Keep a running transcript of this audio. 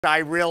I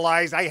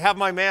realize I have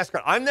my mask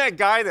on. I'm that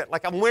guy that,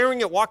 like, I'm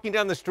wearing it walking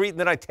down the street, and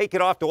then I take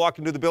it off to walk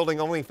into the building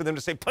only for them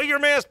to say, put your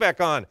mask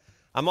back on.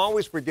 I'm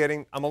always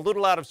forgetting. I'm a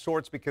little out of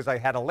sorts because I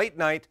had a late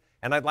night,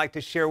 and I'd like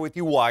to share with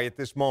you why at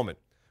this moment.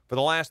 For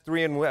the last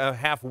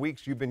 3.5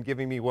 weeks, you've been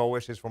giving me well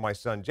wishes for my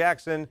son,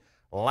 Jackson.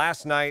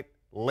 Last night,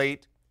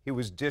 late, he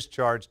was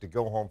discharged to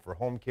go home for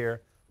home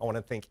care. I want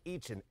to thank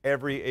each and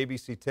every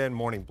ABC 10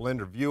 Morning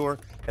Blender viewer,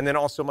 and then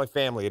also my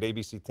family at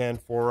ABC 10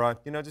 for,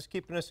 just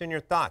keeping us in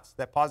your thoughts.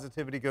 That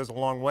positivity goes a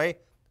long way.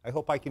 I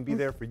hope I can be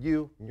there for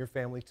you and your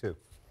family, too.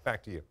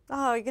 Back to you.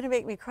 Oh, you're going to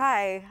make me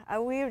cry.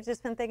 We've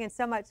just been thinking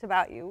so much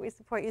about you. We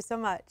support you so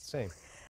much. Same.